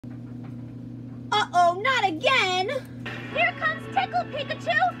Uh-oh, not again! Here comes Tickle,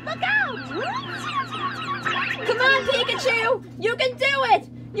 Pikachu! Look out! Come on, Pikachu! You can do it!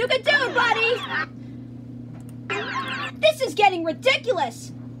 You can do it, buddy! This is getting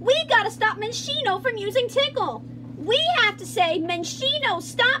ridiculous! We gotta stop Minccino from using tickle! We have to say, Minccino,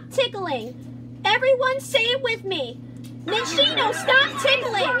 stop tickling! Everyone say it with me! Minccino, stop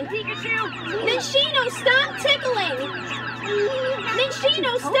tickling! Minccino, stop tickling!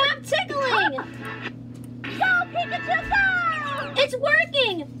 Minccino, stop tickling! Go, Pikachu, go! It's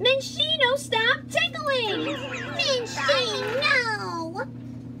working! Minccino, stop tickling! Minccino!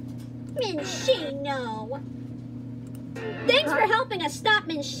 Minccino! Thanks for helping us stop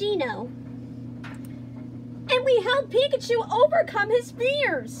Minccino. And we helped Pikachu overcome his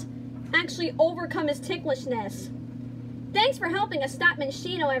fears. Actually, overcome his ticklishness. Thanks for helping us stop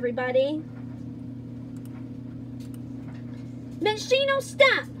Minccino, everybody. Minccino,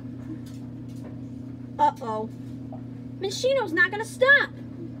 stop! Uh-oh. Minccino's not gonna stop.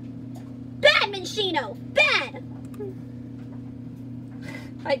 Bad, Minccino! Bad!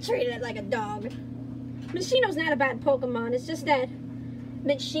 I treated it like a dog. Minccino's not a bad Pokemon. It's just that,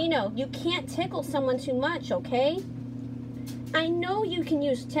 Minccino, you can't tickle someone too much, okay? I know you can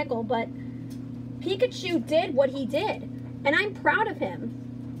use tickle, but Pikachu did what he did, and I'm proud of him.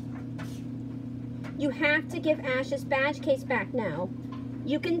 You have to give Ash his badge case back now.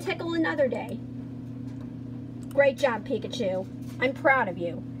 You can tickle another day. Great job, Pikachu. I'm proud of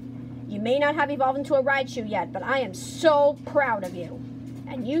you. You may not have evolved into a Raichu yet, but I am so proud of you.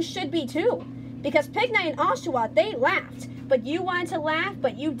 And you should be too, because Pig Knight and Oshawott, they laughed. But you wanted to laugh,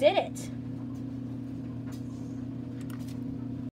 but you did it.